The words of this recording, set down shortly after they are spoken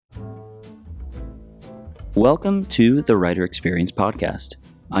Welcome to the Writer Experience Podcast.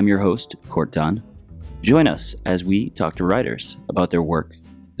 I'm your host, Court Dunn. Join us as we talk to writers about their work,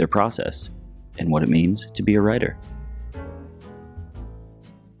 their process, and what it means to be a writer.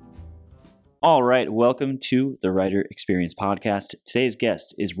 All right, welcome to the Writer Experience Podcast. Today's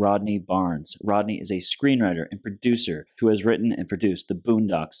guest is Rodney Barnes. Rodney is a screenwriter and producer who has written and produced The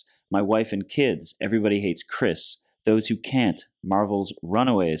Boondocks, My Wife and Kids, Everybody Hates Chris, Those Who Can't, Marvel's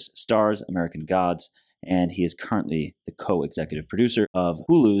Runaways, Stars, American Gods, and he is currently the co-executive producer of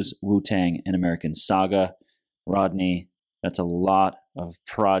Hulu's Wu-Tang: An American Saga. Rodney, that's a lot of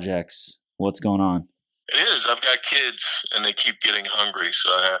projects. What's going on? It is. I've got kids, and they keep getting hungry, so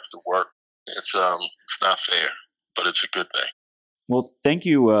I have to work. It's not fair, but it's a good thing. Well, thank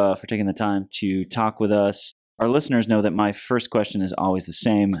you for taking the time to talk with us. Our listeners know that my first question is always the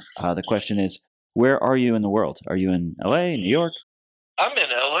same. The question is, where are you in the world? Are you in LA, New York? I'm in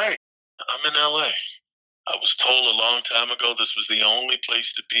LA. I was told a long time ago this was the only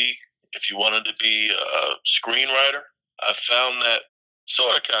place to be if you wanted to be a screenwriter. I found that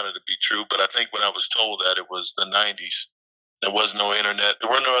sort of kind of to be true, but I think when I was told that, it was the 90s. There was no internet. There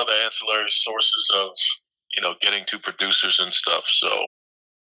were no other ancillary sources of, getting to producers and stuff. So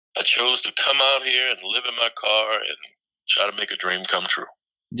I chose to come out here and live in my car and try to make a dream come true.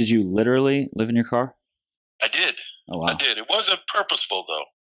 Did you literally live in your car? I did. Oh, wow. I did. It wasn't purposeful, though.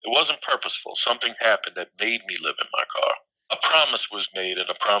 It wasn't purposeful. Something happened that made me live in my car. A promise was made, and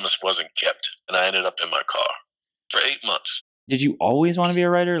a promise wasn't kept, and I ended up in my car for 8 months. Did you always want to be a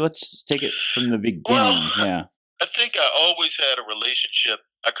writer? Let's take it from the beginning. Yeah. I think I always had a relationship.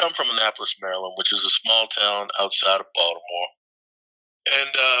 I come from Annapolis, Maryland, which is a small town outside of Baltimore. And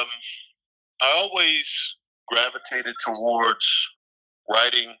I always gravitated towards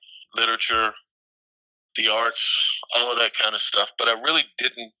writing, literature, the arts, all of that kind of stuff. But I really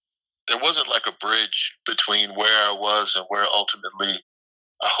didn't, there wasn't like a bridge between where I was and where ultimately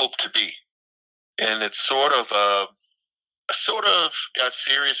I hoped to be. And it's I sort of got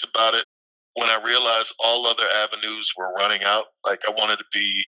serious about it when I realized all other avenues were running out. Like I wanted to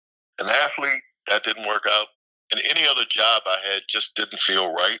be an athlete, that didn't work out. And any other job I had just didn't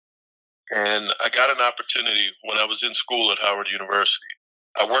feel right. And I got an opportunity when I was in school at Howard University.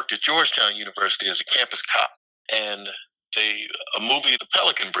 I worked at Georgetown University as a campus cop. And a movie, The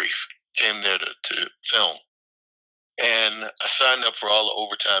Pelican Brief, came there to film. And I signed up for all the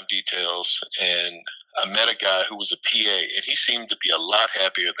overtime details. And I met a guy who was a PA, and he seemed to be a lot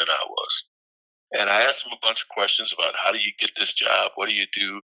happier than I was. And I asked him a bunch of questions about how do you get this job? What do you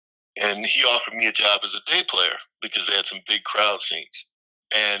do? And he offered me a job as a day player because they had some big crowd scenes.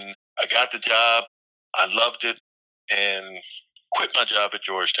 And I got the job. I loved it and quit my job at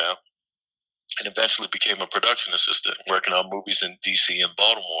Georgetown and eventually became a production assistant working on movies in DC and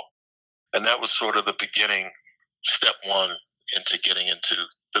Baltimore. And that was sort of the beginning, step one into getting into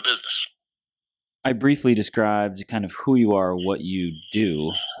the business. I briefly described kind of who you are, what you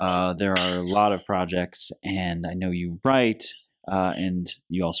do. There are a lot of projects, and I know you write, and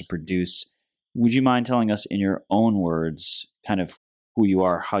you also produce. Would you mind telling us in your own words kind of who you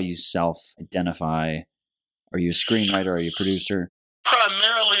are, how you self-identify? Are you a screenwriter? Are you a producer?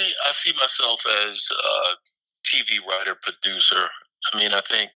 Primarily, I see myself as a TV writer, producer. I mean, I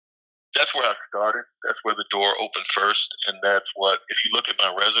think that's where I started. That's where the door opened first, and that's what, if you look at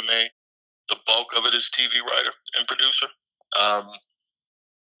my resume, the bulk of it is TV writer and producer.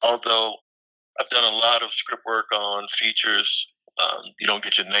 Although I've done a lot of script work on features, you don't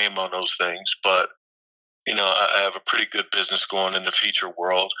get your name on those things, but I have a pretty good business going in the feature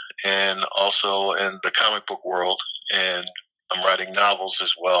world and also in the comic book world, and I'm writing novels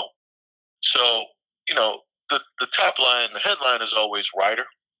as well. So, the top line, the headline is always writer,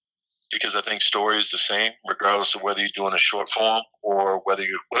 because I think story is the same, regardless of whether you're doing a short form or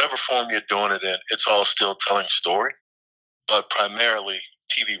whatever form you're doing it in, it's all still telling story. But primarily,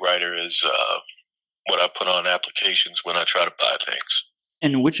 TV writer is what I put on applications when I try to buy things.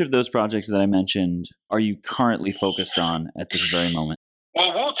 And which of those projects that I mentioned are you currently focused on at this very moment?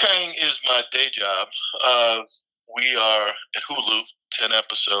 Well, Wu-Tang is my day job. We are at Hulu. 10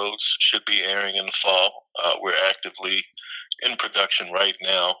 episodes should be airing in the fall. We're actively in production right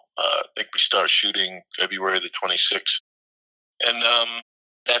now. I think we start shooting February the 26th. And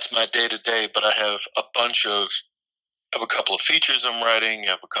that's my day-to-day, but I have a couple of features I'm writing.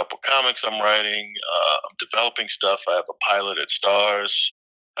 I have a couple of comics I'm writing. I'm developing stuff. I have a pilot at Stars.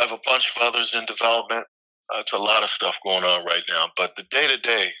 I have a bunch of others in development. It's a lot of stuff going on right now, but the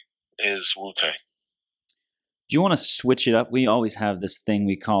day-to-day is Wu-Tang. Do you want to switch it up? We always have this thing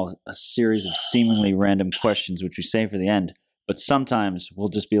we call a series of seemingly random questions, which we save for the end. but sometimes we'll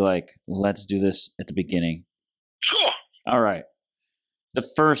just be like, let's do this at the beginning. Sure. All right. The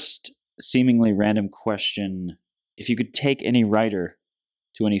first seemingly random question, if you could take any writer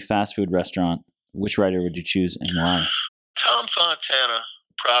to any fast food restaurant, which writer would you choose and why? Tom Fontana,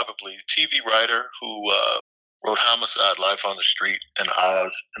 probably, TV writer who wrote Homicide: Life on the Street and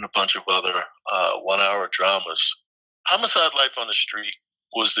Oz and a bunch of other one-hour dramas. Homicide: Life on the Street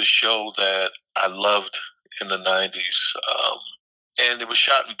was the show that I loved in the 90s. And it was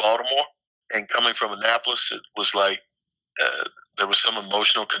shot in Baltimore. And coming from Annapolis, it was like there was some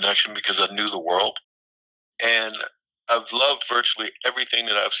emotional connection because I knew the world. And I've loved virtually everything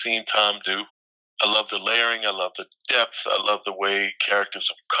that I've seen Tom do. I love the layering. I love the depth. I love the way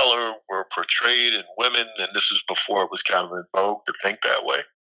characters of color were portrayed and women. And this is before it was kind of in vogue to think that way.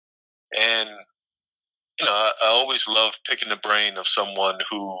 And, I always love picking the brain of someone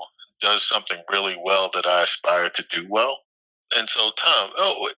who does something really well that I aspire to do well. And so Tom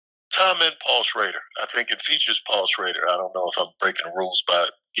and Paul Schrader. I think it features Paul Schrader. I don't know if I'm breaking the rules by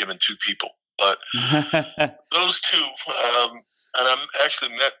giving two people, but those two, and I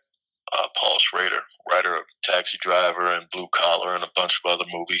actually met Paul Schrader, writer of Taxi Driver and Blue Collar and a bunch of other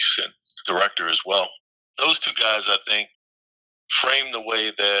movies, and director as well. Those two guys, I think, framed the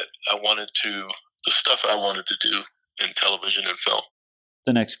way that the stuff I wanted to do in television and film.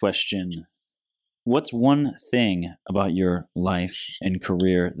 The next question. What's one thing about your life and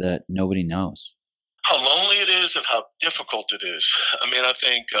career that nobody knows? How lonely it is and how difficult it is. I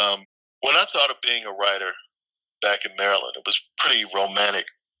think when I thought of being a writer back in Maryland, it was a pretty romantic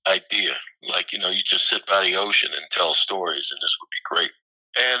idea. Like, you just sit by the ocean and tell stories and this would be great.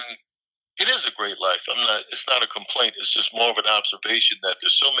 And it is a great life. It's not a complaint. It's just more of an observation that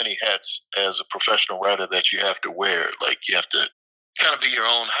there's so many hats as a professional writer that you have to wear. Like, you have to kind of be your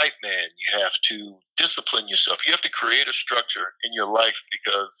own hype man. You have to discipline yourself. You have to create a structure in your life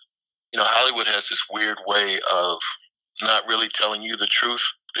because, Hollywood has this weird way of not really telling you the truth.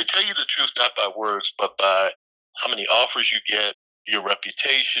 They tell you the truth not by words, but by how many offers you get, your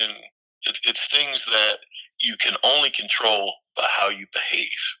reputation. It's things that you can only control by how you behave.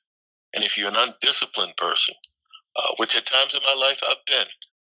 And if you're an undisciplined person, which at times in my life I've been,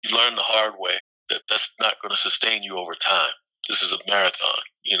 you learn the hard way that that's not going to sustain you over time. This is a marathon,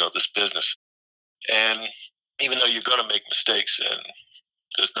 this business. And even though you're going to make mistakes and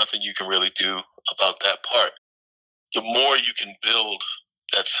there's nothing you can really do about that part, the more you can build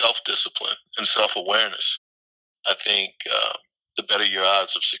that self-discipline and self-awareness, I think the better your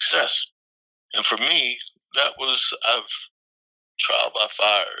odds of success. And for me, I've trial by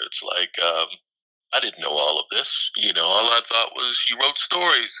fire. It's like, I didn't know all of this. All I thought was you wrote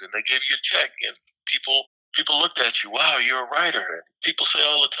stories and they gave you a check and people looked at you. Wow, you're a writer. And people say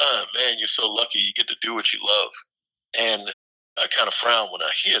all the time, man, you're so lucky you get to do what you love. And I kind of frown when I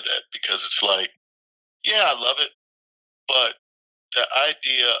hear that because it's like, yeah, I love it. But the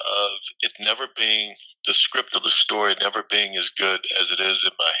idea of it never being the script of the story, never being as good as it is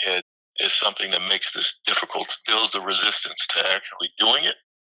in my head is something that makes this difficult, builds the resistance to actually doing it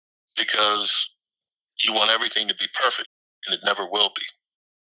because you want everything to be perfect and it never will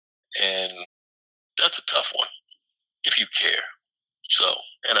be. And that's a tough one if you care. So,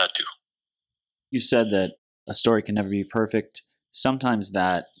 and I do. You said that a story can never be perfect. Sometimes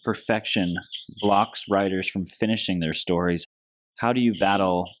that perfection blocks writers from finishing their stories. How do you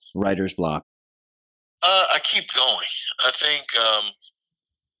battle writer's block? I keep going. I think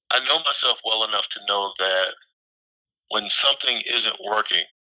I know myself well enough to know that when something isn't working,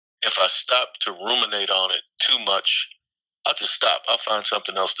 if I stop to ruminate on it too much, I'll just stop. I'll find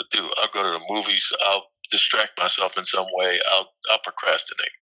something else to do. I'll go to the movies. I'll distract myself in some way. I'll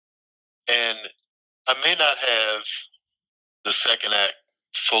procrastinate. And I may not have the second act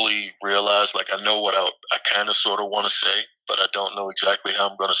fully realized. Like, I know what I kind of sort of want to say, but I don't know exactly how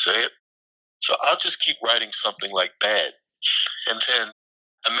I'm going to say it. So I'll just keep writing something like bad. And then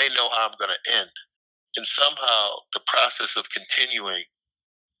I may know how I'm going to end. And somehow the process of continuing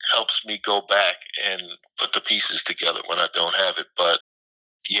helps me go back and put the pieces together when I don't have it. But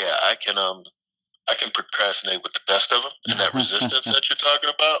yeah, I can procrastinate with the best of them. And that resistance that you're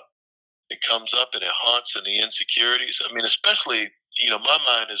talking about, it comes up and it haunts and the insecurities. Especially, my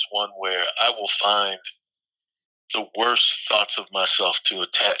mind is one where I will find the worst thoughts of myself to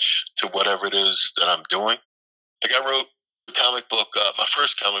attach to whatever it is that I'm doing. Like, I wrote a comic book, my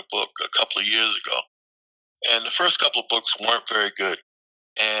first comic book a couple of years ago. And the first couple of books weren't very good.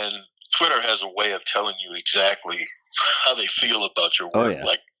 And Twitter has a way of telling you exactly how they feel about your work,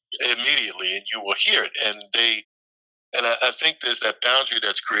 like immediately, and you will hear it. And they And I think there's that boundary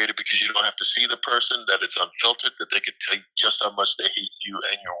that's created because you don't have to see the person, that it's unfiltered, that they can tell you just how much they hate you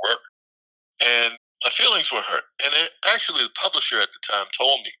and your work. And my feelings were hurt. And actually, the publisher at the time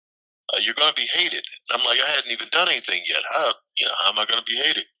told me, you're going to be hated. I'm like, I hadn't even done anything yet. How am I going to be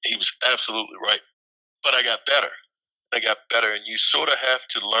hated? He was absolutely right. But I got better. And you sort of have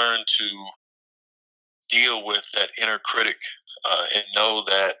to learn to deal with that inner critic and know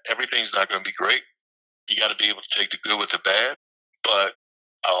that everything's not going to be great. You got to be able to take the good with the bad, but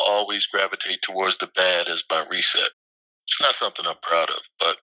I'll always gravitate towards the bad as my reset. It's not something I'm proud of,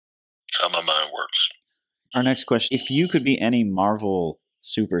 but it's how my mind works. Our next question, if you could be any Marvel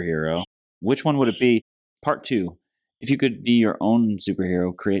superhero, which one would it be? Part 2, if you could be your own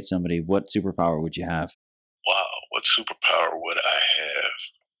superhero, create somebody, what superpower would you have? Wow, what superpower would I have?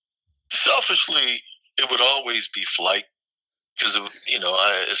 Selfishly, it would always be flight, because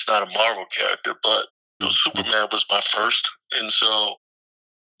it's not a Marvel character, but Superman was my first, and so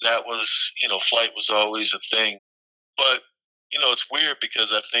that was, flight was always a thing. But it's weird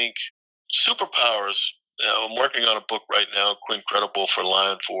because I think superpowers. I'm working on a book right now, Quincredible, for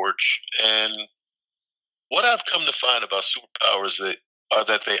Lion Forge, and what I've come to find about superpowers are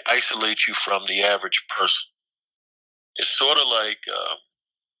that they isolate you from the average person. It's sort of like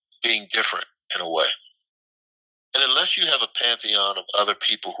being different in a way. And unless you have a pantheon of other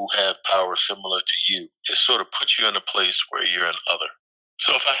people who have power similar to you, it sort of puts you in a place where you're an other.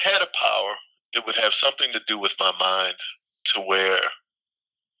 So if I had a power, it would have something to do with my mind to where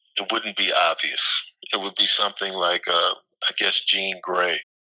it wouldn't be obvious. It would be something like, Jean Grey,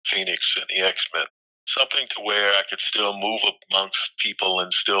 Phoenix, and the X-Men. Something to where I could still move amongst people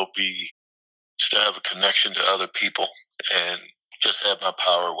and still have a connection to other people and just have my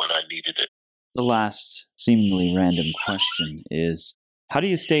power when I needed it. The last seemingly random question is, how do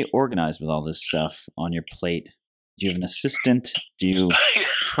you stay organized with all this stuff on your plate? Do you have an assistant? Do you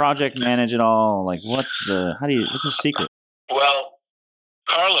project manage it all? Like, what's the secret? Well,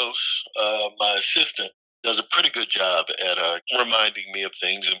 Carlos, my assistant, does a pretty good job at reminding me of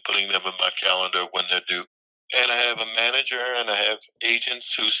things and putting them in my calendar when they're due. And I have a manager and I have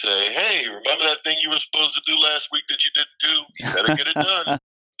agents who say, hey, remember that thing you were supposed to do last week that you didn't do? You better get it done.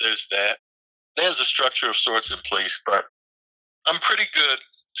 There's that. There's a structure of sorts in place, but I'm pretty good.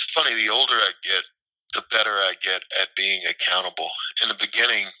 It's funny, the older I get, the better I get at being accountable. In the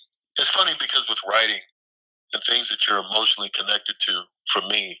beginning, it's funny because with writing and things that you're emotionally connected to, for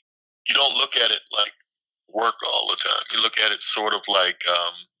me, you don't look at it like work all the time. You look at it sort of like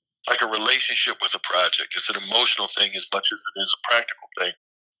a relationship with a project. It's an emotional thing as much as it is a practical thing,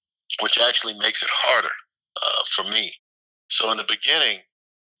 which actually makes it harder for me. So in the beginning,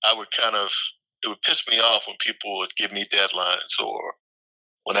 it would piss me off when people would give me deadlines or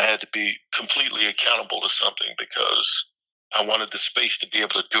when I had to be completely accountable to something because I wanted the space to be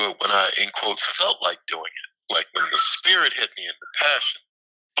able to do it when I, in quotes, felt like doing it, like when the spirit hit me and the passion.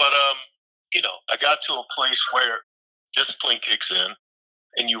 But, I got to a place where discipline kicks in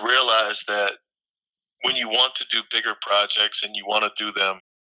and you realize that when you want to do bigger projects and you want to do them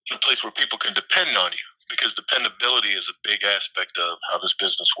in a place where people can depend on you, because dependability is a big aspect of how this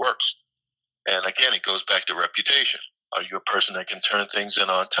business works. And again, it goes back to reputation. Are you a person that can turn things in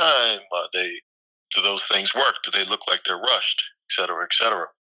on time? Do those things work? Do they look like they're rushed, et cetera, et cetera?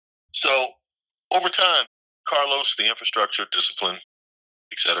 So over time, Carlos, the infrastructure, discipline,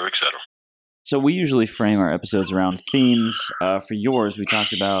 et cetera, et cetera. So we usually frame our episodes around themes. For yours, we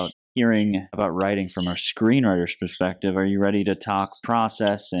talked about hearing about writing from a screenwriter's perspective. Are you ready to talk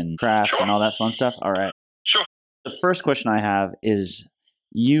process and craft and all that fun stuff? All right. Sure. The first question I have is,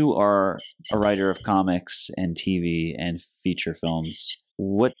 you are a writer of comics and TV and feature films.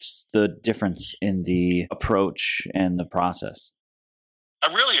 What's the difference in the approach and the process?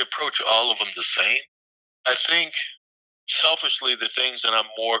 I really approach all of them the same. I think selfishly, the things that I'm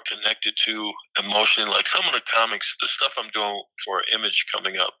more connected to emotionally, like some of the comics, the stuff I'm doing for Image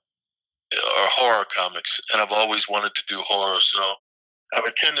coming up are horror comics, and I've always wanted to do horror. So I have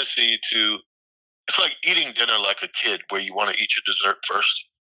a tendency to, it's like eating dinner like a kid where you want to eat your dessert first.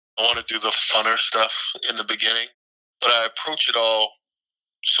 I want to do the funner stuff in the beginning, but I approach it all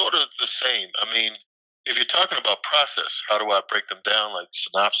sort of the same. I mean, if you're talking about process, how do I break them down, like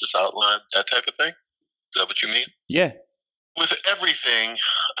synopsis, outline, that type of thing? Is that what you mean? Yeah. With everything,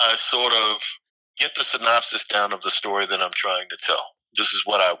 I sort of get the synopsis down of the story that I'm trying to tell. This is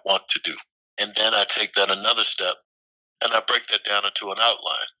what I want to do. And then I take that another step and I break that down into an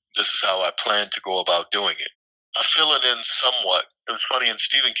outline. This is how I plan to go about doing it. I fill it in somewhat. It was funny in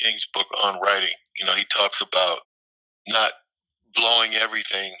Stephen King's book on writing, he talks about not blowing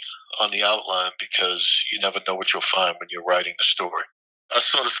everything on the outline because you never know what you'll find when you're writing the story. I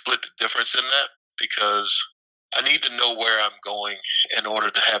sort of split the difference in that because I need to know where I'm going in order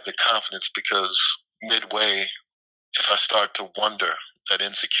to have the confidence, because midway, if I start to wonder, that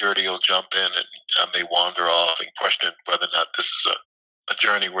insecurity will jump in and I may wander off and question whether or not this is a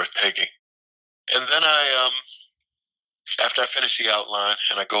journey worth taking. And then after I finish the outline,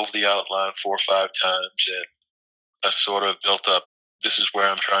 and I go over the outline 4 or 5 times, and I sort of built up, this is where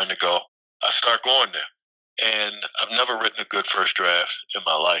I'm trying to go, I start going there. And I've never written a good first draft in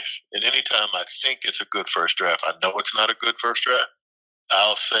my life. And anytime I think it's a good first draft, I know it's not a good first draft.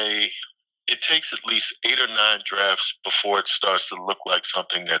 I'll say it takes at least 8 or 9 drafts before it starts to look like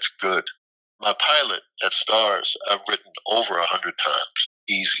something that's good. My pilot at Stars, I've written over 100 times,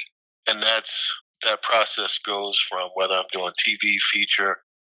 easy. And that process goes from whether I'm doing TV, feature.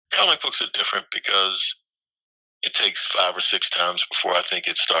 Comic books are different because it takes 5 or 6 times before I think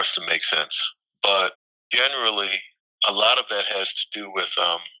it starts to make sense. But generally, a lot of that has to do with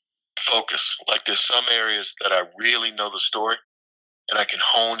focus. Like there's some areas that I really know the story, and I can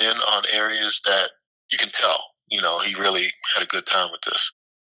hone in on areas that you can tell, he really had a good time with this.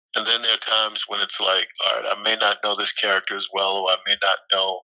 And then there are times when it's like, all right, I may not know this character as well, or I may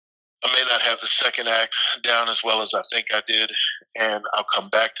not have the second act down as well as I think I did. And I'll come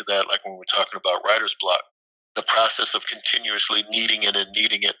back to that, like when we're talking about writer's block, the process of continuously kneading it and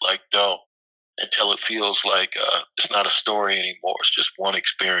kneading it like dough until it feels like it's not a story anymore. It's just one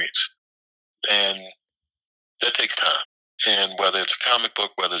experience. And that takes time. And whether it's a comic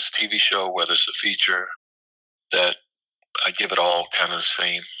book, whether it's a TV show, whether it's a feature, that I give it all kind of the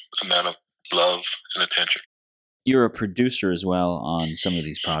same amount of love and attention. You're a producer as well on some of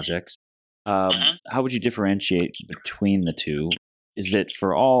these projects. How would you differentiate between the two? Is it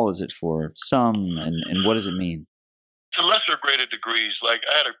for all? Is it for some? And what does it mean? To lesser greater degrees. Like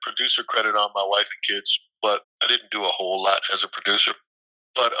I had a producer credit on My Wife and Kids, but I didn't do a whole lot as a producer.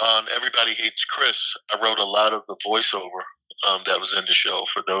 But on Everybody Hates Chris, I wrote a lot of the voiceover that was in the show.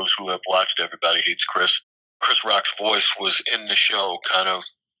 For those who have watched Everybody Hates Chris, Chris Rock's voice was in the show, kind of,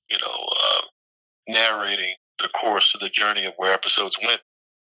 narrating the course of the journey of where episodes went.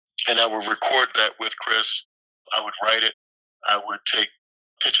 And I would record that with Chris. I would write it. I would take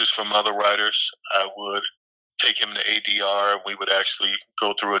pictures from other writers. I would take him to ADR, and we would actually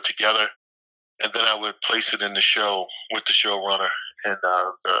go through it together. And then I would place it in the show with the showrunner and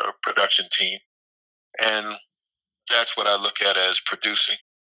the production team. And that's what I look at as producing.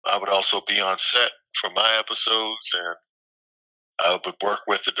 I would also be on set for my episodes, and I would work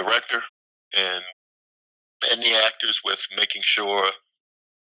with the director and the actors with making sure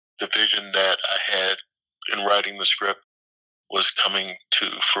the vision that I had in writing the script was coming to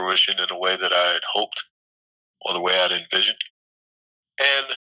fruition in a way that I had hoped or the way I'd envisioned. And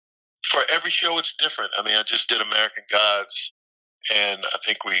for every show, it's different. I mean, I just did American Gods, and I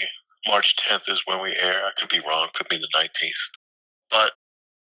think March 10th is when we air. I could be wrong, could be the 19th. But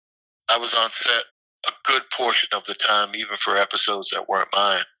I was on set a good portion of the time, even for episodes that weren't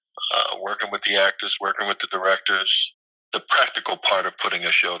mine, working with the actors, working with the directors, the practical part of putting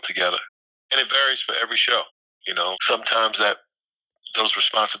a show together. And it varies for every show. Sometimes those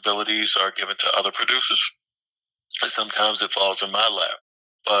responsibilities are given to other producers, and sometimes it falls in my lap.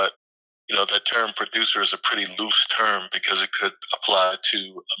 But that term producer is a pretty loose term because it could apply to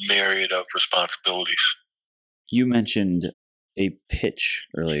a myriad of responsibilities. You mentioned a pitch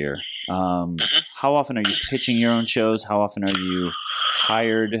earlier. How often are you pitching your own shows? How often are you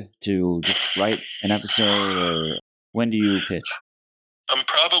hired to just write an episode, or when do you pitch? I'm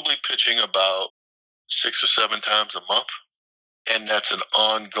probably pitching about 6 or 7 times a month, and that's an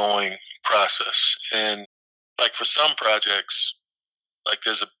ongoing process. And like for some projects, like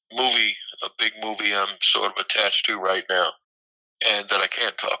there's a big movie I'm sort of attached to right now, and that I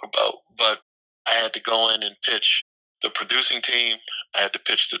can't talk about, but I had to go in and pitch the producing team. I had to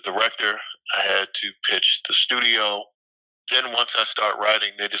pitch the director. I had to pitch the studio. Then once I start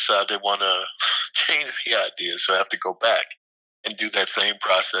writing, they decide they want to change the idea, so I have to go back and do that same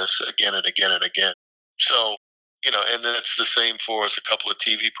process again and again and again. So, and then it's the same for us, a couple of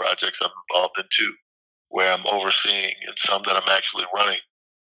TV projects I'm involved in too, where I'm overseeing, and some that I'm actually running.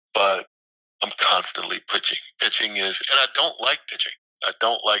 But I'm constantly pitching. Pitching and I don't like pitching. I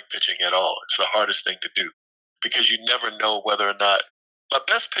don't like pitching at all. It's the hardest thing to do because you never know whether or not. My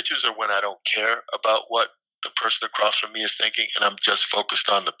best pitches are when I don't care about what the person across from me is thinking, and I'm just focused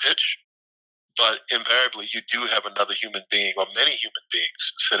on the pitch. But invariably, you do have another human being or many human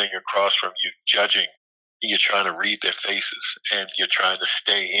beings sitting across from you judging. You're trying to read their faces, and you're trying to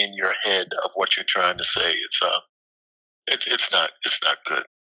stay in your head of what you're trying to say. It's not good.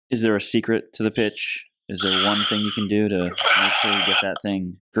 Is there a secret to the pitch? Is there one thing you can do to make sure you get that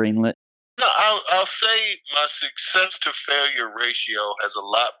thing greenlit? No, I'll say my success to failure ratio has a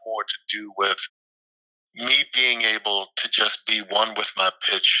lot more to do with me being able to just be one with my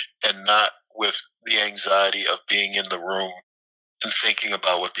pitch and not with the anxiety of being in the room and thinking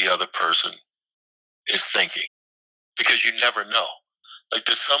about what the other person is thinking. Because you never know. Like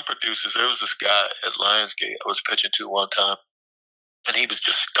there's some producers, there was this guy at Lionsgate I was pitching to one time, and he was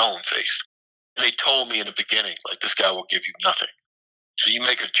just stone-faced. And they told me in the beginning, like, this guy will give you nothing. So you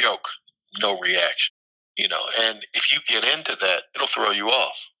make a joke, no reaction. And if you get into that, it'll throw you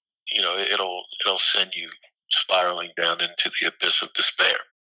off. It'll send you spiraling down into the abyss of despair.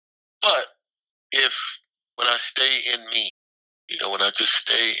 But when I stay in me, when I just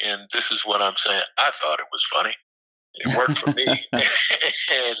stay in, this is what I'm saying, I thought it was funny. It worked for me.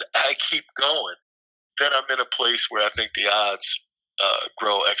 And I keep going. Then I'm in a place where I think the odds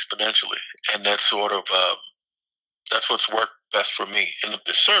grow exponentially. And that's sort of, that's what's worked best for me,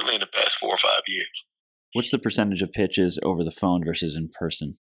 certainly in the past 4 or 5 years. What's the percentage of pitches over the phone versus in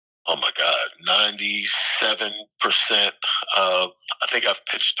person? Oh my God, 97%. I think I've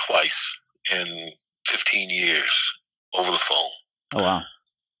pitched twice in 15 years over the phone. Oh, wow.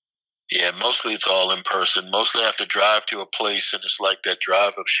 Yeah, mostly it's all in person. Mostly I have to drive to a place, and it's like that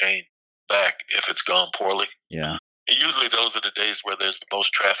drive of shame back if it's gone poorly. Yeah. And usually those are the days where there's the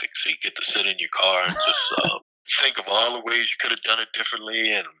most traffic, so you get to sit in your car and just think of all the ways you could have done it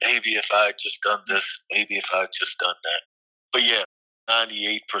differently, and maybe if I had just done this, maybe if I had just done that. But yeah,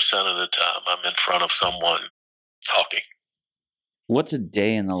 98% of the time I'm in front of someone talking. What's a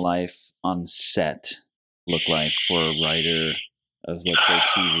day in the life on set look like for a writer of, let's say,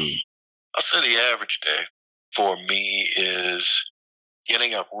 TV? I'll say the average day for me is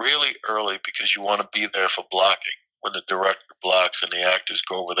getting up really early because you want to be there for blocking when the director blocks and the actors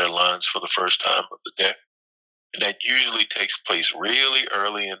go over their lines for the first time of the day. And that usually takes place really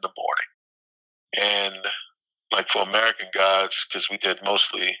early in the morning. And like for American Gods, because we did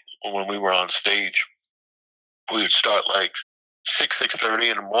mostly when we were on stage, we would start like 6:30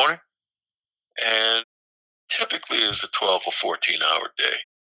 in the morning. And typically it's a 12 or 14-hour day.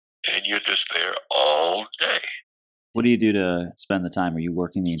 And you're just there all day. What do you do to spend the time? Are you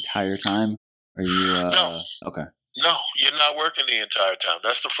working the entire time? Are you No. Okay. No, you're not working the entire time.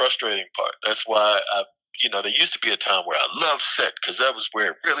 That's the frustrating part. That's why there used to be a time where I loved set because that was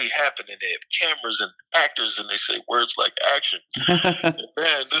where it really happened, and they have cameras and actors, and they say words like action.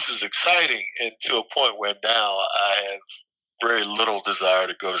 Man, this is exciting, and to a point where now I have very little desire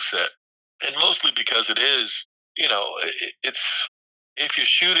to go to set, and mostly because it is, it's if you're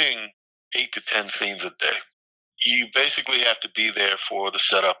shooting 8 to 10 scenes a day, you basically have to be there for the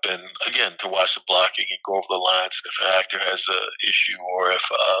setup and, again, to watch the blocking and go over the lines if an actor has an issue or if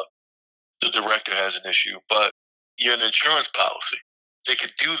the director has an issue. But you're an insurance policy. They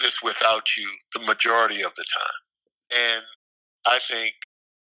could do this without you the majority of the time. And I think,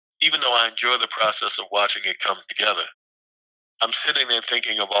 even though I enjoy the process of watching it come together, I'm sitting there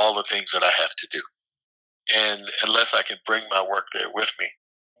thinking of all the things that I have to do. And unless I can bring my work there with me,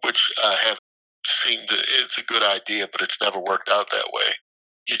 which I have it's a good idea, but it's never worked out that way.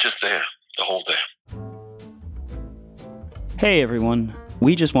 You're just there the whole day. Hey everyone,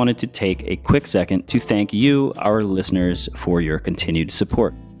 we just wanted to take a quick second to thank you, our listeners, for your continued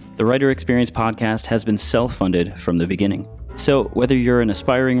support. The Writer Experience podcast has been self-funded from the beginning. So whether you're an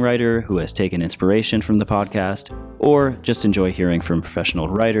aspiring writer who has taken inspiration from the podcast or just enjoy hearing from professional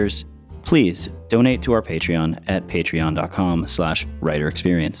writers, please donate to our Patreon at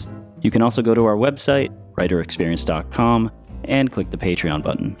patreon.com/writerexperience. You can also go to our website, writerexperience.com, and click the Patreon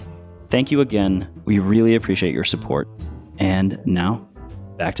button. Thank you again. We really appreciate your support. And now,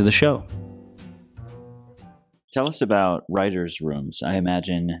 back to the show. Tell us about writers' rooms. I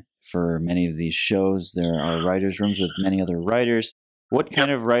imagine for many of these shows, there are writers' rooms with many other writers. What kind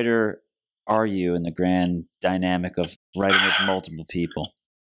of writer are you in the grand dynamic of writing with multiple people?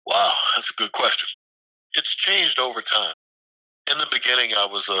 Wow, that's a good question. It's changed over time. In the beginning, I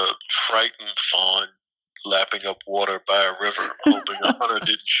was a frightened fawn lapping up water by a river, hoping a hunter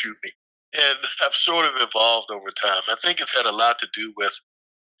didn't shoot me. And I've sort of evolved over time. I think it's had a lot to do with,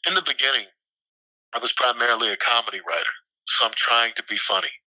 in the beginning, I was primarily a comedy writer, so I'm trying to be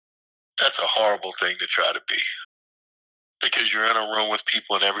funny. That's a horrible thing to try to be. Because you're in a room with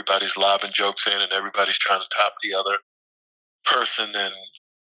people and everybody's lobbing jokes in and everybody's trying to top the other person, and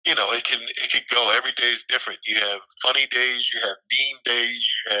it can go. Every day is different. You have funny days, you have mean days,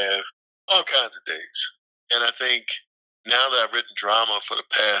 you have all kinds of days. And I think now that I've written drama for the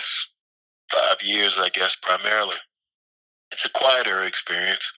past 5 years, I guess, primarily, it's a quieter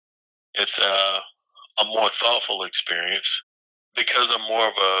experience. It's a more thoughtful experience because I'm more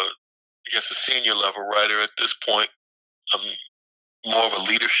of a senior level writer at this point. More of a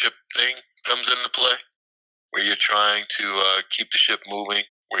leadership thing comes into play, where you're trying to keep the ship moving,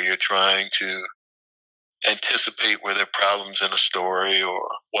 where you're trying to anticipate where there are problems in a story or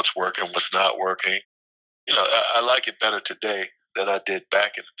what's working, what's not working. I like it better today than I did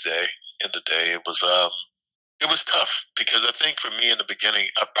back in the day. It was tough because I think for me in the beginning,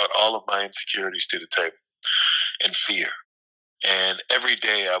 I brought all of my insecurities to the table and fear. And every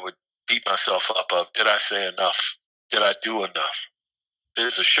day I would beat myself up of, did I say enough? Did I do enough?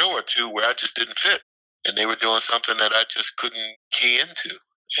 There's a show or two where I just didn't fit and they were doing something that I just couldn't key into.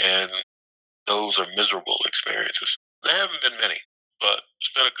 And those are miserable experiences. There haven't been many, but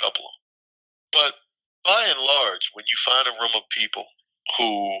it's been a couple. But by and large, when you find a room of people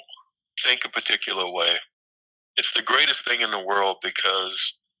who think a particular way, it's the greatest thing in the world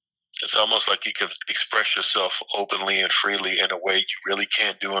because it's almost like you can express yourself openly and freely in a way you really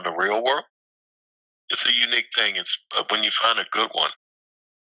can't do in the real world. It's a unique thing. When you find a good one,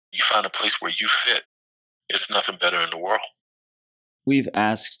 you find a place where you fit. It's nothing better in the world. We've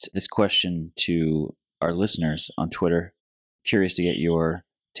asked this question to our listeners on Twitter. Curious to get your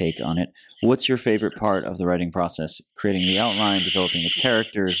take on it. What's your favorite part of the writing process? Creating the outline, developing the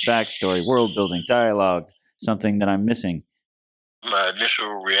characters, backstory, world building, dialogue, something that I'm missing? My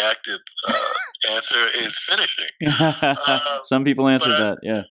initial reactive answer is finishing. Some people answer that,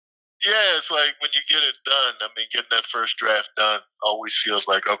 yeah. Yeah, it's like when you get it done, getting that first draft done always feels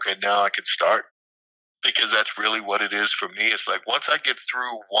like, okay, now I can start. Because that's really what it is for me. It's like once I get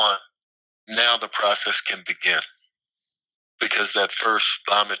through one, now the process can begin. Because that first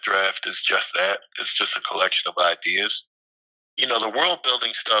vomit draft is just that. It's just a collection of ideas. The world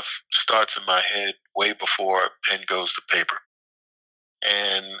building stuff starts in my head way before pen goes to paper.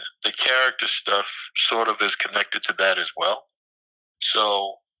 And the character stuff sort of is connected to that as well.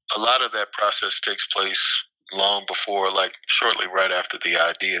 So a lot of that process takes place long before, like shortly right after the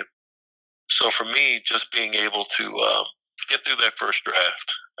idea. So for me, just being able to get through that first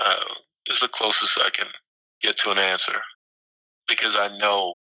draft is the closest I can get to an answer. Because I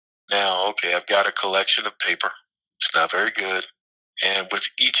know now, okay, I've got a collection of paper. It's not very good. And with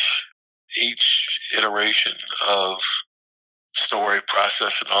each iteration of story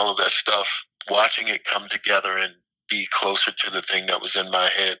process and all of that stuff, watching it come together and be closer to the thing that was in my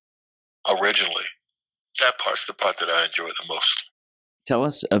head originally, that part's the part that I enjoy the most. Tell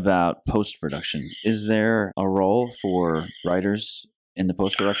us about post-production. Is there a role for writers in the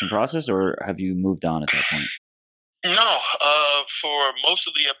post-production process, or have you moved on at that point? No, for most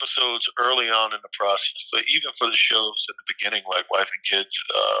of the episodes early on in the process, but even for the shows at the beginning, like Wife and Kids,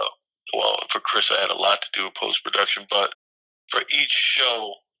 for Chris, I had a lot to do with post-production, but for each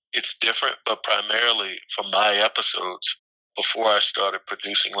show, it's different, but primarily for my episodes, before I started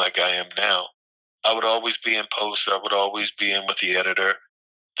producing like I am now, I would always be in post. I would always be in with the editor.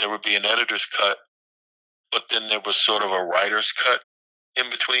 There would be an editor's cut, but then there was sort of a writer's cut in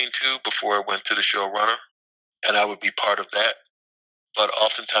between two before it went to the showrunner, and I would be part of that. But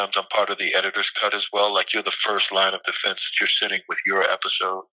oftentimes I'm part of the editor's cut as well. Like you're the first line of defense. You're sitting with your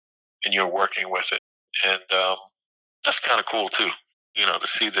episode and you're working with it. And that's kind of cool too, to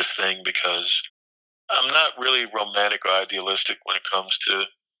see this thing, because I'm not really romantic or idealistic when it comes to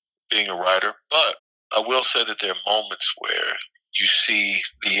being a writer. But I will say that there are moments where you see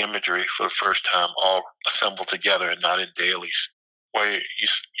the imagery for the first time all assembled together and not in dailies, where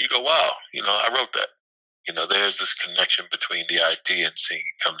you go, wow, I wrote that. There's this connection between the idea and seeing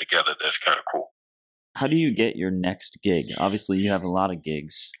it come together. That's kind of cool. How do you get your next gig? Obviously, you have a lot of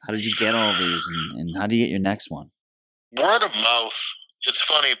gigs. How did you get all these, and how do you get your next one? Word of mouth. It's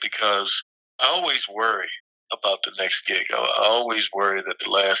funny because I always worry about the next gig. I always worry that the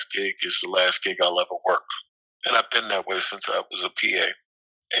last gig is the last gig I'll ever work. And I've been that way since I was a PA.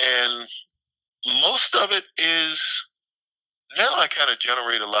 And most of it is, now I kind of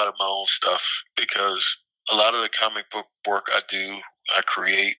generate a lot of my own stuff, because a lot of the comic book work I do, I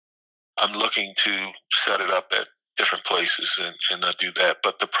create, I'm looking to set it up at different places, and I do that.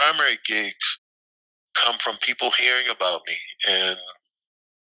 But the primary gigs come from people hearing about me. And,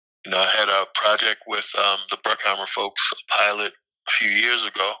 I had a project with the Bruckheimer folks, a pilot, a few years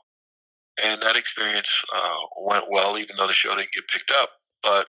ago. And that experience went well, even though the show didn't get picked up.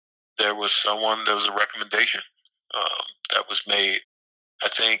 But there was a recommendation that was made. I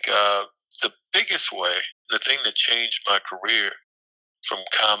think the biggest way, the thing that changed my career from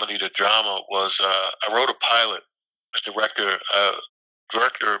comedy to drama was I wrote a pilot. A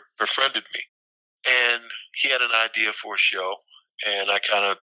director befriended me, and he had an idea for a show, and I kind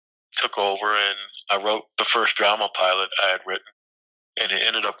of took over, and I wrote the first drama pilot I had written, and it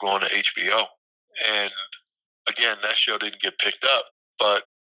ended up going to HBO. And again, that show didn't get picked up, but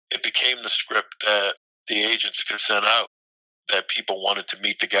it became the script that the agents could send out, that people wanted to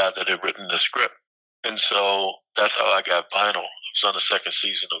meet the guy that had written the script. And so that's how I got Vinyl. I was on the second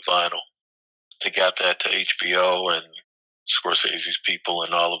season of Vinyl. They got that to HBO and Scorsese's people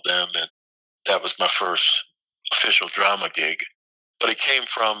and all of them, and that was my first official drama gig. But it came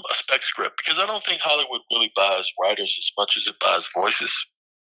from a spec script, because I don't think Hollywood really buys writers as much as it buys voices.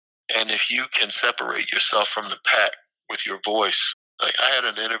 And if you can separate yourself from the pack with your voice, like I had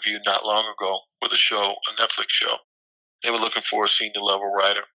an interview not long ago with a Netflix show. They were looking for a senior level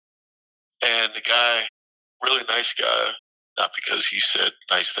writer. And the guy, really nice guy, not because he said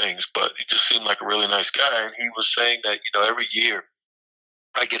nice things, but he just seemed like a really nice guy. And he was saying that, every year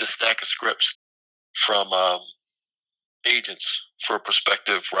I get a stack of scripts from agents for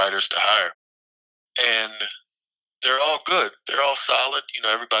prospective writers to hire. And they're all good. They're all solid.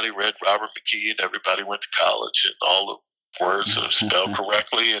 Everybody read Robert McKee and everybody went to college and all the words are spelled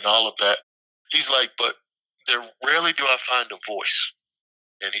correctly and all of that. He's like, but rarely do I find a voice.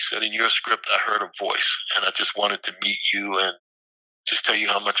 And he said, in your script, I heard a voice, and I just wanted to meet you and just tell you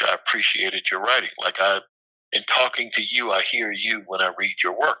how much I appreciated your writing. Like, in talking to you, I hear you when I read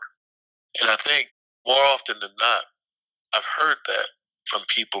your work. And I think more often than not, I've heard that from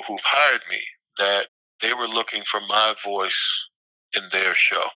people who've hired me, that they were looking for my voice in their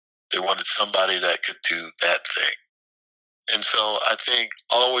show. They wanted somebody that could do that thing. And so I think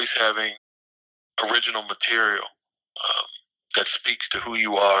always having original material that speaks to who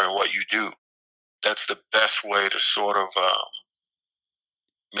you are and what you do, that's the best way to sort of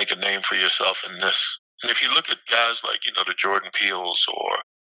make a name for yourself in this. And if you look at guys like, the Jordan Peels or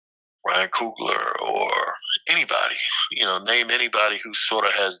Ryan Coogler or anybody, name anybody who sort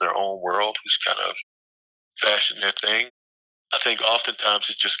of has their own world, who's kind of fashioned their thing, I think oftentimes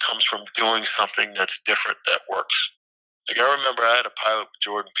it just comes from doing something that's different that works. Like I remember I had a pilot with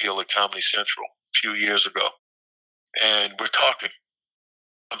Jordan Peele at Comedy Central a few years ago, and we're talking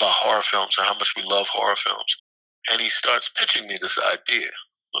about horror films and how much we love horror films. And he starts pitching me this idea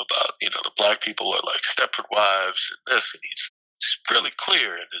about, the black people are like Stepford Wives and this, and he's really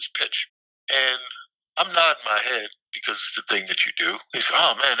clear in his pitch. And I'm nodding my head because it's the thing that you do. He said,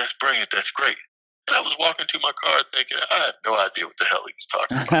 oh man, that's brilliant, that's great. And I was walking to my car thinking, I had no idea what the hell he was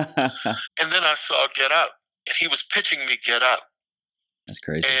talking about. And then I saw Get Out, and he was pitching me Get Out. That's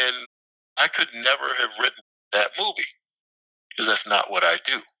crazy. And I could never have written that movie because that's not what I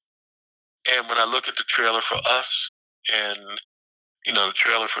do. And when I look at the trailer for Us and, the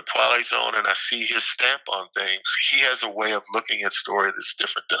trailer for Twilight Zone, and I see his stamp on things, he has a way of looking at story that's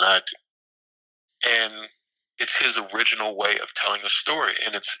different than I do. And it's his original way of telling a story.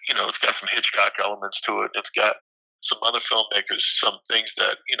 And it's, it's got some Hitchcock elements to it. It's got some other filmmakers, some things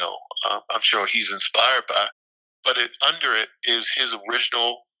that, I'm sure he's inspired by. But under it is his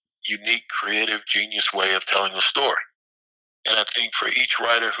original, unique, creative, genius way of telling a story. And I think for each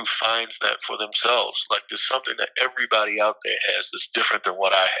writer who finds that for themselves, like there's something that everybody out there has that's different than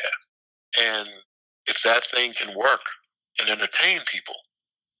what I have. And if that thing can work and entertain people,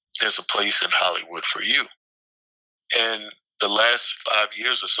 there's a place in Hollywood for you. And the last 5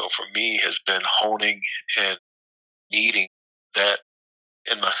 years or so for me has been honing and needing that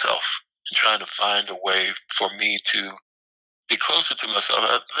in myself and trying to find a way for me to be closer to myself.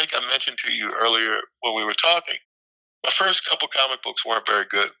 I think I mentioned to you earlier when we were talking, my first couple comic books weren't very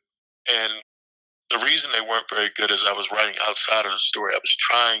good. And the reason they weren't very good is I was writing outside of the story. I was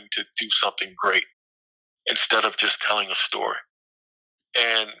trying to do something great instead of just telling a story.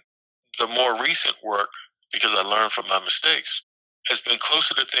 And the more recent work, because I learned from my mistakes, has been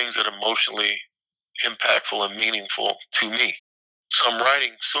closer to things that are emotionally impactful and meaningful to me. So I'm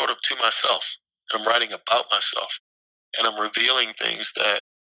writing sort of to myself. I'm writing about myself. And I'm revealing things that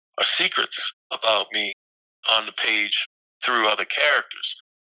are secrets about me on the page through other characters.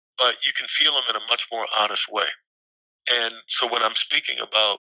 But you can feel them in a much more honest way. And so when I'm speaking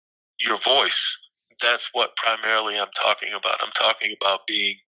about your voice, that's what primarily I'm talking about. I'm talking about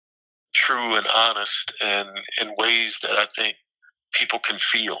being true and honest and in ways that I think people can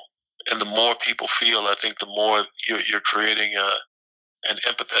feel. And the more people feel, I think the more you're creating an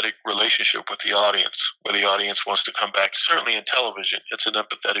empathetic relationship with the audience, where the audience wants to come back. Certainly in television, it's an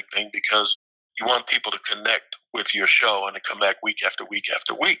empathetic thing because you want people to connect with your show and to come back week after week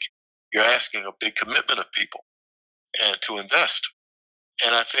after week. You're asking a big commitment of people and to invest.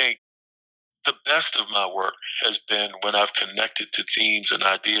 And I think the best of my work has been when I've connected to themes and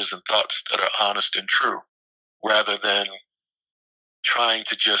ideas and thoughts that are honest and true, rather than trying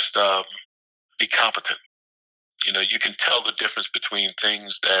to just be competent. You can tell the difference between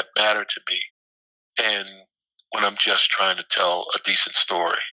things that matter to me and when I'm just trying to tell a decent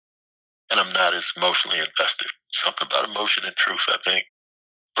story and I'm not as emotionally invested. Something about emotion and truth, I think,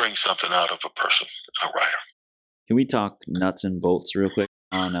 brings something out of a person, a writer. Can we talk nuts and bolts real quick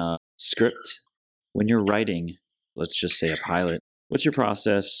on a script? When you're writing, let's just say a pilot, what's your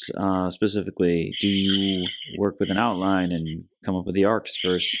process specifically? Do you work with an outline and come up with the arcs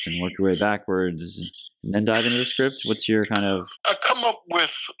first and work your way backwards and then dive into the script? What's your kind of... I come up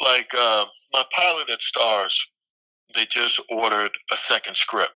with, my pilot at Stars, they just ordered a second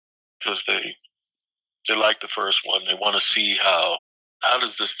script because they like the first one. They want to see how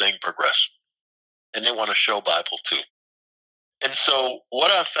does this thing progress, and they want a show Bible too. And so what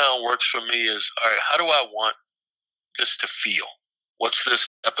I found works for me is, all right, how do I want this to feel? What's this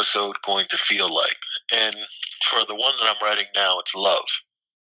episode going to feel like? And for the one that I'm writing now, it's love.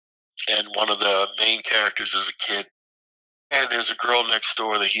 And one of the main characters is a kid, and there's a girl next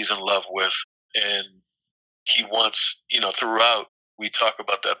door that he's in love with, and he wants, throughout we talk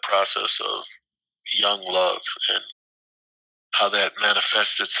about that process of young love and how that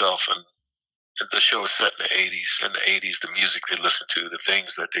manifests itself. And the show is set in the 80s. In the 80s, the music they listened to, the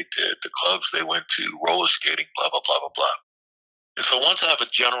things that they did, the clubs they went to, roller skating, blah, blah, blah, blah, blah. And so once I have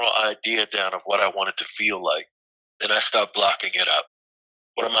a general idea down of what I want it to feel like, then I start blocking it up.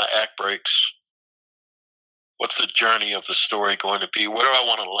 What are my act breaks? What's the journey of the story going to be? Where do I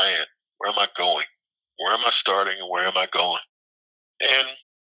want to land? Where am I going? Where am I starting and where am I going? And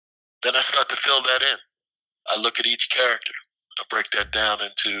then I start to fill that in. I look at each character. I break that down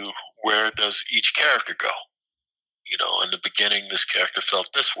into where does each character go? In the beginning, this character felt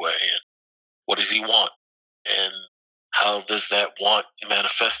this way, and what does he want? And how does that want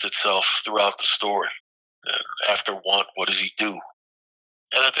manifest itself throughout the story? And after want, what does he do?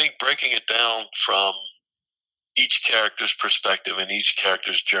 And I think breaking it down from each character's perspective and each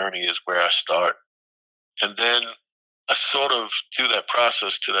character's journey is where I start. And then I sort of, through that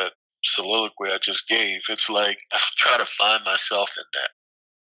process to that soliloquy I just gave, it's like I try to find myself in that.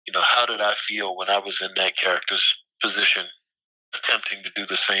 How did I feel when I was in that character's position, attempting to do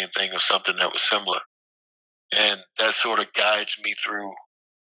the same thing or something that was similar? And that sort of guides me through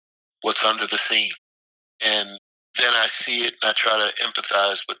what's under the scene. And then I see it and I try to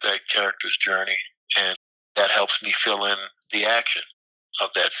empathize with that character's journey. And that helps me fill in the action of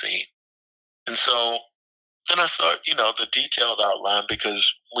that scene. And so then I start, the detailed outline, because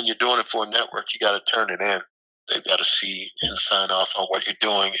when you're doing it for a network, you got to turn it in. They've got to see and sign off on what you're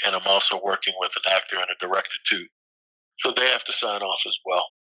doing. And I'm also working with an actor and a director too. So they have to sign off as well.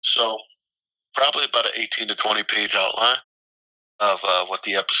 So probably about an 18 to 20 page outline of what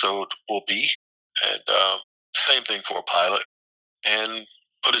the episode will be. And same thing for a pilot. And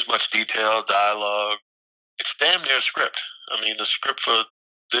put as much detail, dialogue. It's damn near a script. I mean, the script for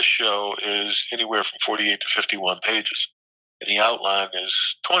this show is anywhere from 48 to 51 pages. And the outline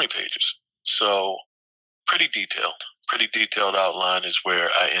is 20 pages. So pretty detailed outline is where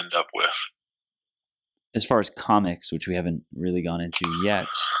I end up with. As far as comics, which we haven't really gone into yet,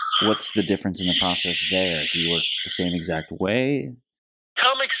 what's the difference in the process there? Do you work the same exact way?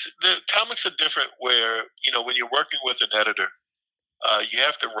 The comics are different where, when you're working with an editor, you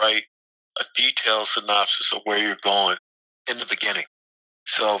have to write a detailed synopsis of where you're going in the beginning.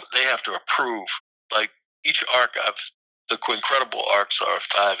 So they have to approve, like each arc, the Quincredible arcs are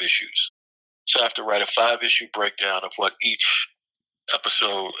 5 issues. So I have to write a 5-issue breakdown of what each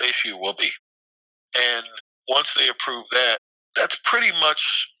episode issue will be. And once they approve that, that's pretty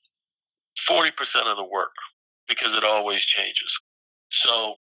much 40% of the work, because it always changes.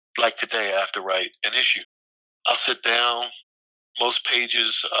 So like today, I have to write an issue. I'll sit down. Most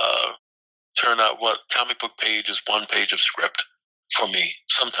pages turn out, what comic book page is 1 page of script for me,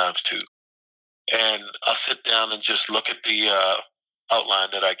 sometimes 2. And I'll sit down and just look at the outline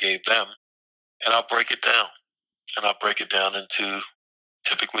that I gave them, and I'll break it down. And I'll break it down into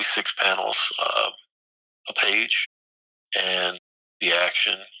typically 6 panels a page, and the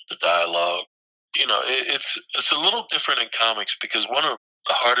action, the dialogue. It's a little different in comics, because one of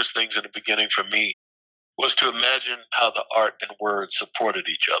the hardest things in the beginning for me was to imagine how the art and words supported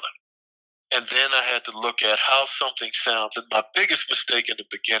each other. And then I had to look at how something sounds. And my biggest mistake in the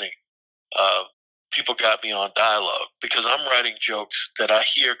beginning, people got me on dialogue, because I'm writing jokes that I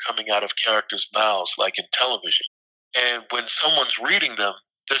hear coming out of characters' mouths, like in television. And when someone's reading them,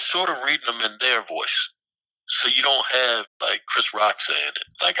 they're sort of reading them in their voice. So you don't have like Chris Rock saying it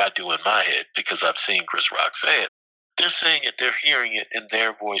like I do in my head, because I've seen Chris Rock say it. They're saying it, they're hearing it in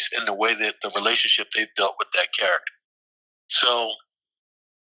their voice, in the way that the relationship they've built with that character. So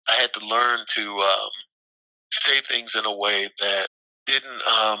I had to learn to say things in a way that didn't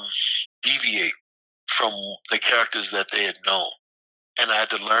deviate from the characters that they had known. And I had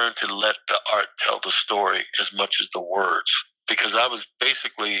to learn to let the art tell the story as much as the words, because I was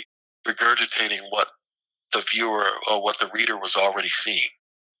basically regurgitating what the viewer or what the reader was already seeing,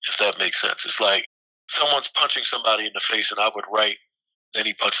 if that makes sense. It's like someone's punching somebody in the face, and I would write, then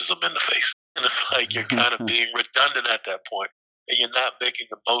he punches them in the face. And it's like you're kind of being redundant at that point, and you're not making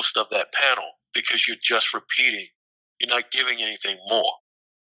the most of that panel because you're just repeating. You're not giving anything more.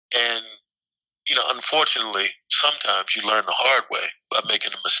 And, unfortunately, sometimes you learn the hard way by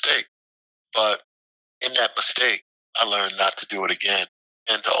making a mistake. But in that mistake, I learned not to do it again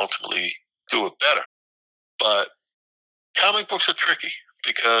and to ultimately do it better. But comic books are tricky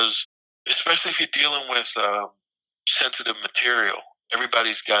because, especially if you're dealing with sensitive material,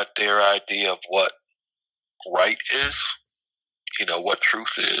 everybody's got their idea of what right is, what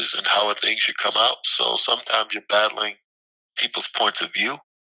truth is, and how a thing should come out. So sometimes you're battling people's points of view.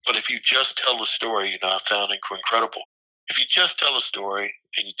 But if you just tell the story, I found incredible. If you just tell a story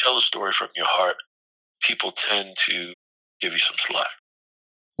and you tell a story from your heart, people tend to give you some slack.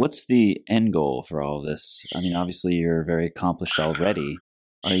 What's the end goal for all of this? I mean, obviously you're very accomplished already.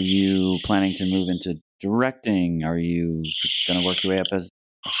 Are you planning to move into directing? Are you going to work your way up as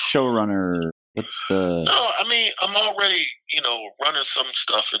a showrunner? What's the... No, I mean, I'm already, running some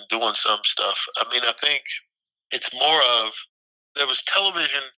stuff and doing some stuff. I mean, I think it's more of, there was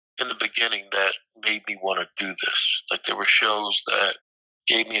television in the beginning that made me want to do this. Like there were shows that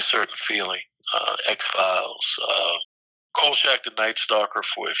gave me a certain feeling. X-Files, Kolchak the Night Stalker,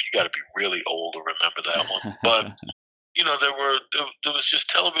 for if you got to be really old to remember that one. But, there was just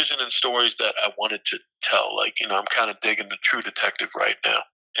television and stories that I wanted to tell. Like, I'm kind of digging the True Detective right now.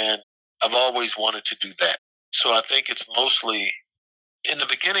 And I've always wanted to do that. So I think it's mostly, in the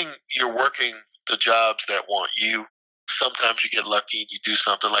beginning, you're working the jobs that want you. Sometimes you get lucky and you do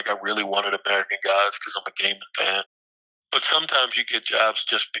something like I really wanted American Gods because I'm a gaming fan. But sometimes you get jobs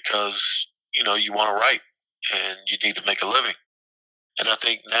just because, you want to write and you need to make a living. And I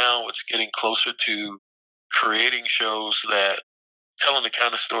think now it's getting closer to creating shows that telling the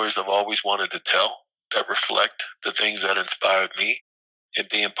kind of stories I've always wanted to tell that reflect the things that inspired me and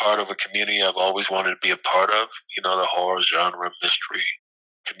being part of a community I've always wanted to be a part of, the horror genre mystery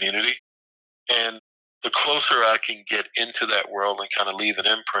community. And the closer I can get into that world and kind of leave an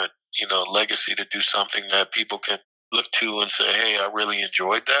imprint, legacy to do something that people can look to and say, hey, I really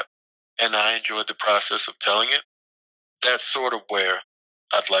enjoyed that. And I enjoyed the process of telling it. That's sort of where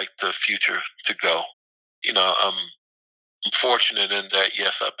I'd like the future to go. I'm fortunate in that,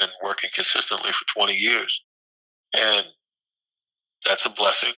 yes, I've been working consistently for 20 years. And that's a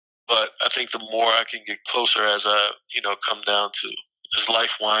blessing. But I think the more I can get closer as I, come down to, as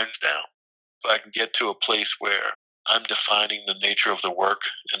life winds down, if I can get to a place where I'm defining the nature of the work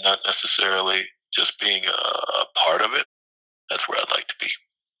and not necessarily just being a part of it, that's where I'd like to be.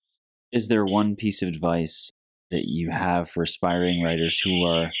 Is there one piece of advice that you have for aspiring writers who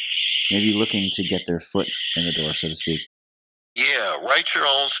are maybe looking to get their foot in the door, so to speak? Yeah, write your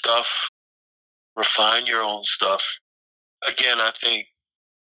own stuff, refine your own stuff. Again, I think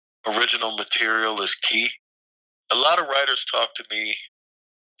original material is key. A lot of writers talk to me,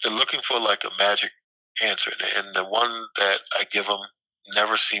 they're looking for like a magic answer, and the one that I give them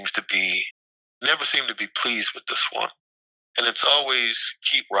never seem to be pleased with this one. And it's always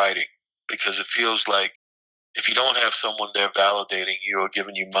keep writing, because it feels like if you don't have someone there validating you or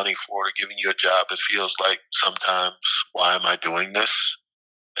giving you money for it or giving you a job, it feels like sometimes, why am I doing this?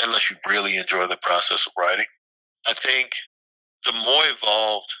 Unless you really enjoy the process of writing. I think the more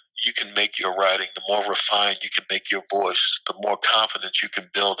evolved you can make your writing, the more refined you can make your voice, the more confidence you can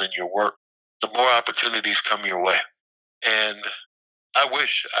build in your work, the more opportunities come your way. And I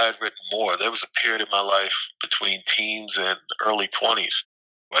wish I had written more. There was a period in my life between teens and early 20s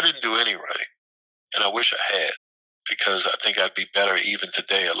where I didn't do any writing. And I wish I had, because I think I'd be better even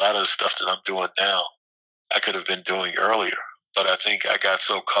today. A lot of the stuff that I'm doing now, I could have been doing earlier. But I think I got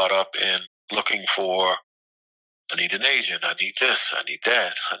so caught up in looking for, I need an agent, I need this, I need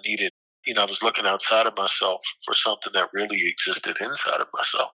that. I was looking outside of myself for something that really existed inside of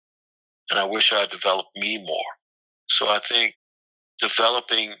myself. And I wish I had developed me more. So I think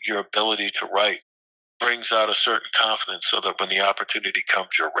developing your ability to write brings out a certain confidence so that when the opportunity comes,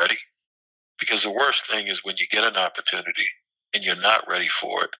 you're ready. Because the worst thing is when you get an opportunity and you're not ready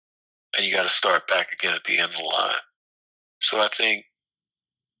for it and you got to start back again at the end of the line. So I think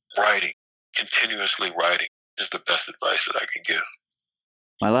writing, continuously writing, is the best advice that I can give.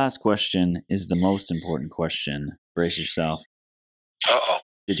 My last question is the most important question. Brace yourself. Uh-oh.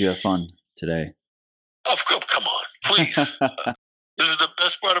 Did you have fun today? Oh, come on, please. This is the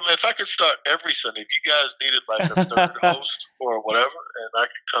best part of it. If I could start every Sunday, if you guys needed like a third host or whatever, and I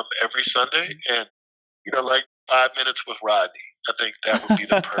could come every Sunday and, like 5 minutes with Rodney, I think that would be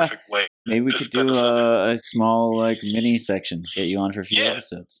the perfect way. Maybe we could do a small mini section, get you on for a few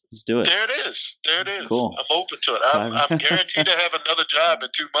episodes. Let's do it. There it is. There it is. Cool. I'm open to it. I'm guaranteed to have another job in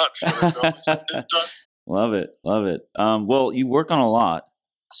 2 months. Love it. Love it. Well, you work on a lot,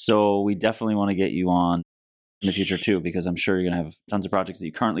 so we definitely want to get you on in the future too, because I'm sure you're going to have tons of projects that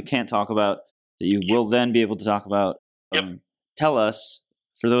you currently can't talk about that you will then be able to talk about. Tell us,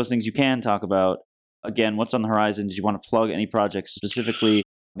 for those things you can talk about, again, what's on the horizon? Did you want to plug any projects specifically,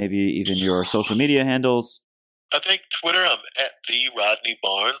 maybe even your social media handles? I think Twitter, I'm at the Rodney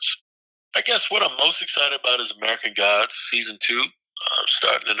Barnes. I guess what I'm most excited about is American Gods Season 2.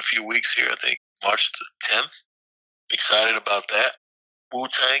 Starting in a few weeks here, I think March the 10th. Excited about that.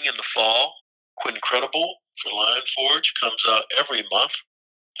 Wu-Tang in the fall. Quincredible for Lion Forge comes out every month.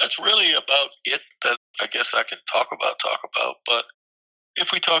 That's really about it that I guess I can talk about. But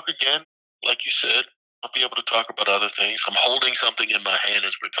if we talk again, like you said, I'll be able to talk about other things. I'm holding something in my hand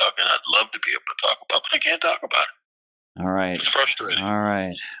as we're talking. I'd love to be able to talk about, but I can't talk about it. All right. It's frustrating. All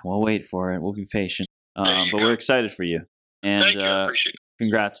right. We'll wait for it. We'll be patient. But we're excited for you. And thank you. I appreciate it.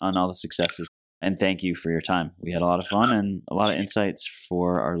 Congrats on all the successes. And thank you for your time. We had a lot of fun and a lot of insights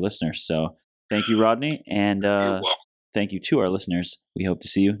for our listeners. So thank you, Rodney. And thank you to our listeners. We hope to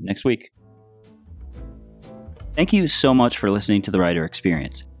see you next week. Thank you so much for listening to The Writer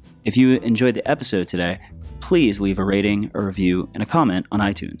Experience. If you enjoyed the episode today, please leave a rating, a review, and a comment on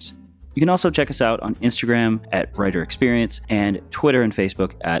iTunes. You can also check us out on Instagram at Writer Experience and Twitter and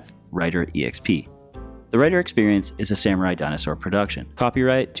Facebook at WriterEXP. The Writer Experience is a Samurai Dinosaur production.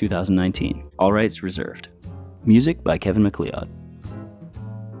 Copyright 2019. All rights reserved. Music by Kevin MacLeod.